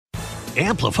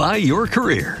Amplify your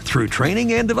career through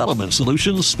training and development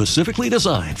solutions specifically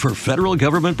designed for federal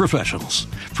government professionals.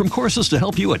 From courses to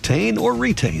help you attain or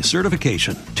retain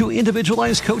certification, to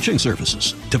individualized coaching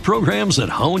services, to programs that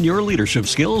hone your leadership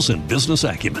skills and business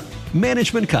acumen,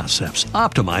 Management Concepts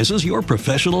optimizes your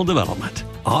professional development.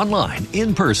 Online,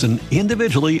 in person,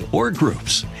 individually, or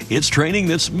groups, it's training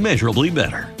that's measurably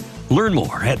better. Learn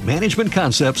more at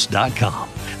managementconcepts.com.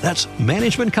 That's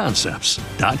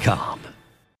managementconcepts.com.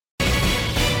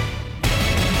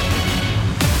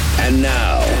 And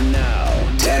now,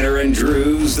 Tanner and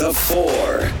Drew's The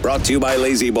Four, brought to you by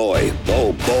Lazy Boy.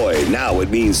 Oh boy, now it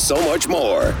means so much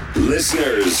more.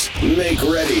 Listeners, make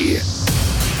ready.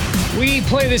 We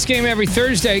play this game every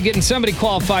Thursday, getting somebody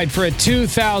qualified for a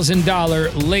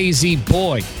 $2,000 Lazy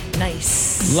Boy.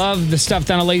 Nice. Love the stuff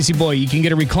down at Lazy Boy. You can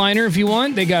get a recliner if you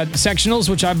want. They got sectionals,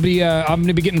 which I'm going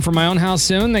to be getting for my own house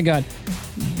soon. They got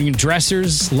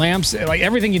dressers, lamps, like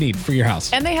everything you need for your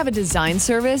house. And they have a design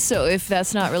service, so if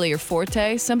that's not really your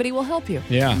forte, somebody will help you.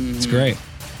 Yeah, it's great.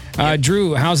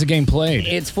 Drew, how's the game played?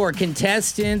 It's for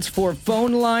contestants. For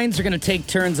phone lines, they're going to take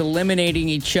turns eliminating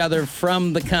each other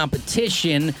from the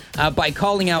competition by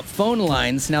calling out phone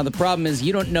lines. Now, the problem is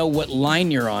you don't know what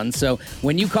line you're on. So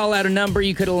when you call out a number,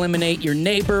 you could eliminate your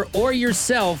neighbor or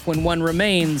yourself. When one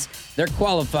remains, they're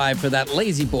qualified for that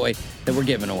Lazy Boy that we're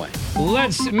giving away.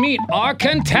 Let's meet our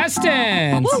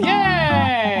contestants. Woo!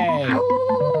 Yay!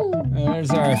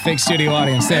 There's our fake studio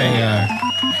audience. There you are.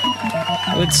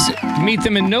 Let's meet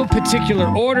them in no particular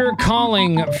order.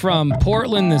 Calling from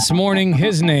Portland this morning,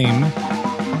 his name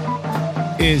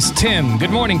is Tim. Good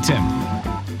morning, Tim.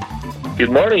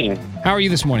 Good morning. How are you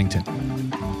this morning, Tim?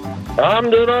 I'm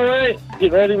doing all right.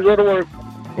 Getting ready to go to work.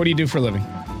 What do you do for a living?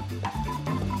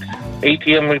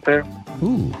 ATM repair.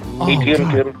 Ooh. Oh, ATM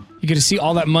God. gym. You get to see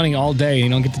all that money all day. You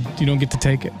don't get to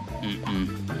take it.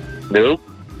 Nope.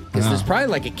 Because there's probably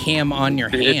like a cam on your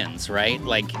hands, right?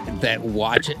 Like that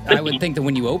watch it. I would think that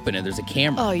when you open it, there's a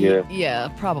camera. Oh, yeah,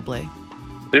 probably.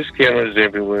 There's cameras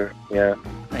everywhere. Yeah.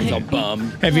 He's all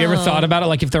bummed. Have you ever thought about it?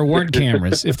 Like if there weren't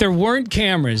cameras,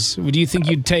 would you think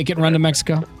you'd take it and run to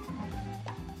Mexico?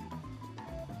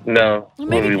 No, Well,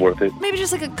 wouldn't be worth it. Maybe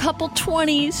just like a couple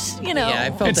 20s, you know. Yeah, I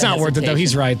felt It's the not worth it though.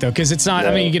 He's hesitation. right though, because it's not.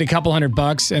 I mean, you get a couple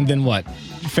 $100 and then what?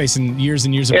 You're facing years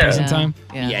and years of Yeah. prison time.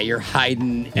 Yeah, you're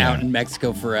hiding out in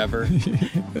Mexico forever.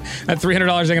 That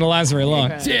 $300 ain't gonna last very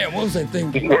long. Damn, what was I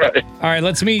thinking? Right. All right,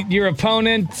 let's meet your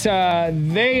opponent.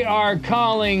 They are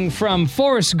calling from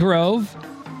Forest Grove.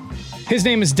 His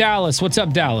name is Dallas. What's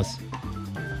up, Dallas?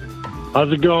 How's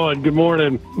it going? Good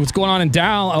morning. What's going on in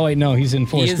Dallas? Oh wait, no, he's in He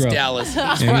Forest is Grove. Dallas.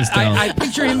 he's Dallas. I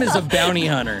picture him as a bounty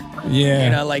hunter. Yeah. You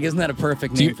know, like, isn't that a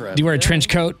perfect Do name you, for us? do you wear a trench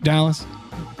coat, Dallas?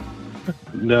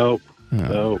 No.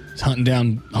 No. He's hunting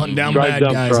down Drive bad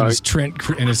dump guys truck.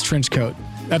 in his trench coat.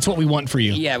 That's what we want for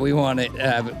you. Yeah, we want it.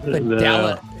 But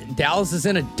No. Dallas is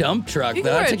in a dump truck, You though.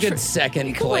 can wear That's a a good second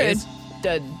You can wear place.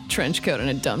 a trench coat and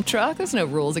a dump truck. There's no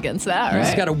rules against that, You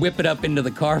just right? got to whip it up into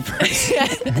the car first.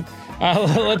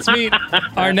 Let's meet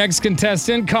our next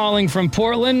contestant calling from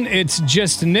Portland. It's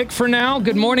Just Nick for now.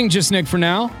 Good morning, Just Nick for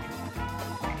now.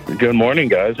 Good morning,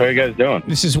 guys. How are you guys doing?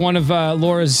 This is one of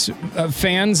Laura's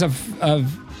fans of A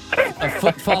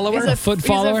foot follower? He's a foot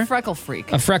follower? He's a freckle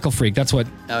freak. a freckle freak. That's what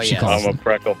she calls I'm it. a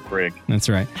freckle freak. That's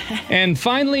right. And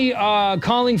finally,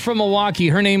 calling from Milwaukee,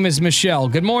 her name is Michelle.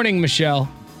 Good morning, Michelle.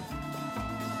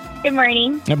 Good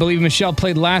morning. I believe Michelle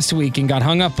played last week and got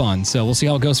hung up on, so we'll see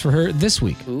how it goes for her this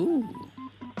week. Ooh.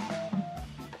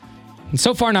 And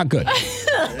so far, not good.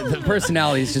 The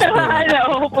personality is just I booming.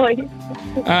 know, hopefully.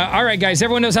 All right, guys,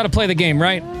 everyone knows how to play the game,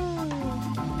 right?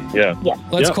 Yeah.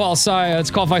 Let's Yep.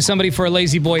 qualify somebody for a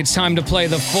Lazy Boy. It's time to play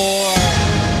the four.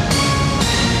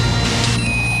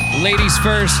 Ladies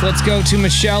first. Let's go to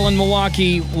Michelle in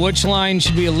Milwaukee. Which line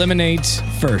should we eliminate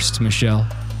first, Michelle?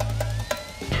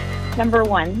 Number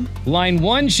 1. Line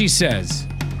 1, she says.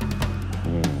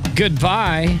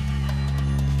 Goodbye,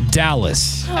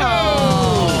 Dallas.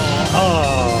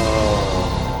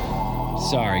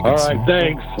 Sorry. All right,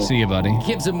 thanks. See you, buddy.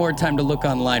 Gives him more time to look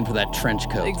online for that trench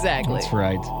coat. Exactly. That's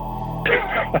right.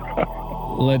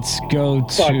 Let's go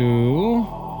to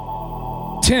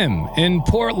Tim in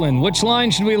Portland. Which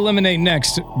line should we eliminate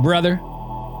next, brother?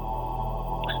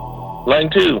 Line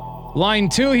 2. Line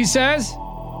 2, he says.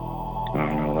 Oh,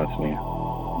 no, that's me.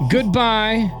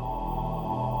 Goodbye,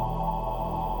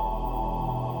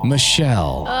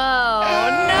 Michelle. Oh,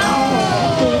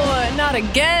 no. Not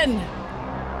again.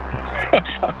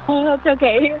 Oh, that's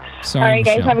okay. Sorry, All right,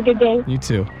 guys, Michelle. have a good day. You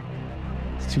too.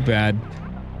 It's too bad.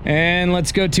 And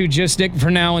let's go to Just Nick for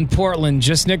now in Portland.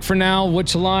 Just Nick for now.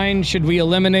 Which line should we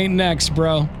eliminate next,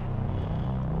 bro?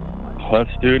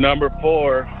 Let's do number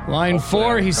 4. Line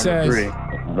 4, he says. 3.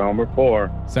 Number 4.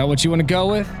 Is that what you want to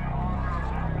go with?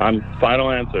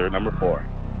 Final answer, number 4.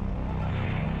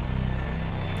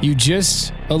 You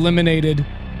just eliminated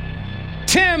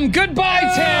Tim. Goodbye,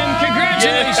 Tim.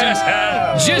 Congratulations.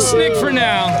 Just Nick for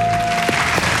now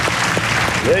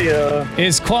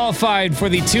is qualified for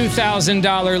the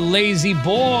 $2,000 Lazy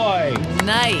Boy.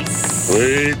 Nice.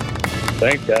 Sweet.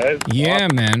 Thanks, guys. Yeah,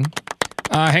 man.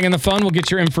 Hang on the phone. We'll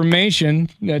get your information.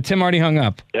 Tim already hung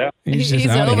up. Yeah. He's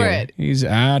over here. it. He's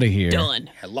out of here. Done.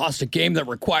 I lost a game that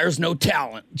requires no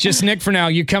talent. Just Nick for now.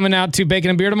 You coming out to Bacon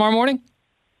and Beer tomorrow morning?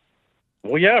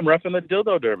 Well, yeah, I'm roughing the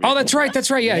dildo derby. Oh, that's right.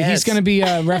 Yeah, Yes. he's going to be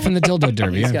reffing the dildo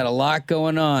derby. He's Yeah. got a lot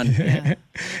going on.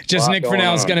 Just Nick for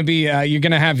now is going to be, you're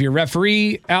going to have your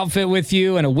referee outfit with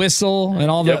you and a whistle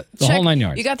and all the whole 9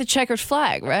 yards. You got the checkered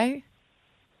flag, right?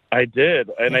 I did,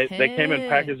 and they came in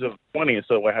packages of 20,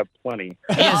 so I have plenty.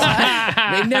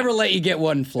 They never let you get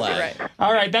one flag. Right.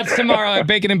 All right, that's tomorrow at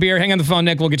Bacon and Beer. Hang on the phone,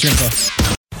 Nick. We'll get your info.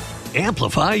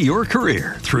 Amplify your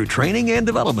career through training and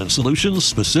development solutions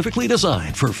specifically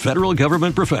designed for federal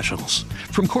government professionals.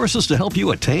 From courses to help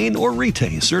you attain or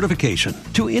retain certification,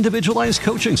 to individualized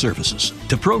coaching services,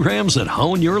 to programs that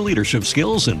hone your leadership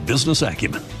skills and business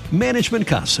acumen, Management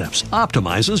Concepts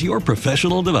optimizes your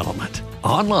professional development.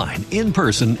 Online, in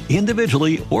person,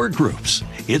 individually, or groups,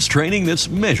 it's training that's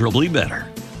measurably better.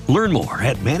 Learn more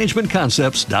at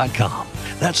managementconcepts.com.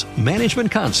 That's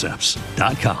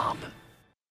managementconcepts.com.